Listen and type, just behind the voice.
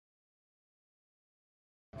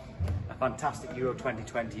fantastic Euro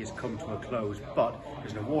 2020 has come to a close, but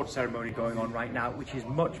there's an award ceremony going on right now which is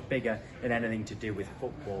much bigger than anything to do with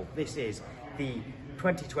football. This is the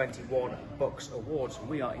 2021 BUCS Awards.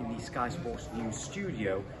 We are in the Sky Sports News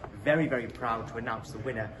studio, very proud to announce the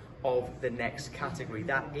winner of the next category.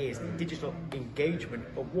 That is the Digital Engagement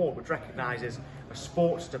Award, which recognises a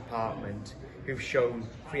sports department who've shown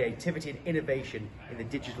creativity and innovation in the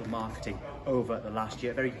digital marketing over the last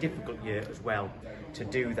year. A very difficult year as well to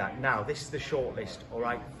do that. Now, this is the shortlist, all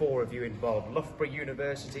right, 4 of you involved: Loughborough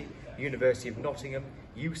University, University of Nottingham,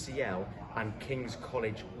 UCL and King's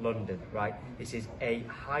College London, right? This is a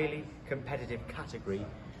highly competitive category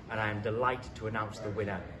and I am delighted to announce the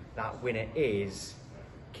winner. That winner is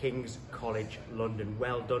King's College London.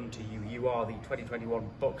 Well done to you. You are the 2021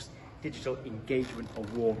 BUCS Digital Engagement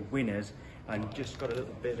Award winners, and just got a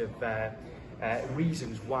little bit of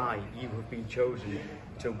reasons why you have been chosen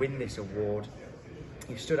to win this award.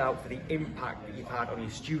 You stood out for the impact that you've had on your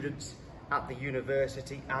students at the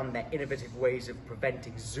university and their innovative ways of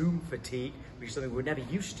preventing Zoom fatigue, which is something we're never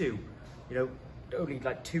used to. You know, only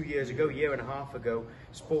like 2 years ago, year and a half ago,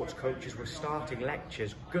 sports coaches were starting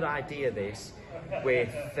lectures. Good idea this,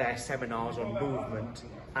 with their seminars on movement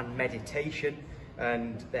and meditation,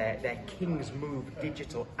 and their King's Move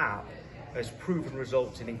digital app has proven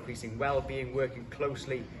results in increasing well-being, working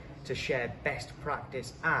closely to share best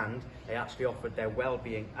practice, and they actually offered their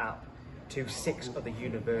well-being app to 6 other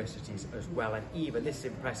universities as well, and even, this is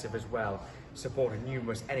impressive as well, supported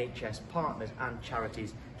numerous NHS partners and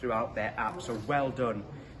charities throughout their app. So well done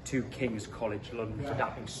to King's College London for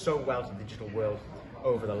adapting so well to the digital world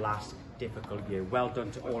over the last difficult year. Well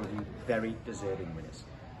done to all of you, very deserving winners.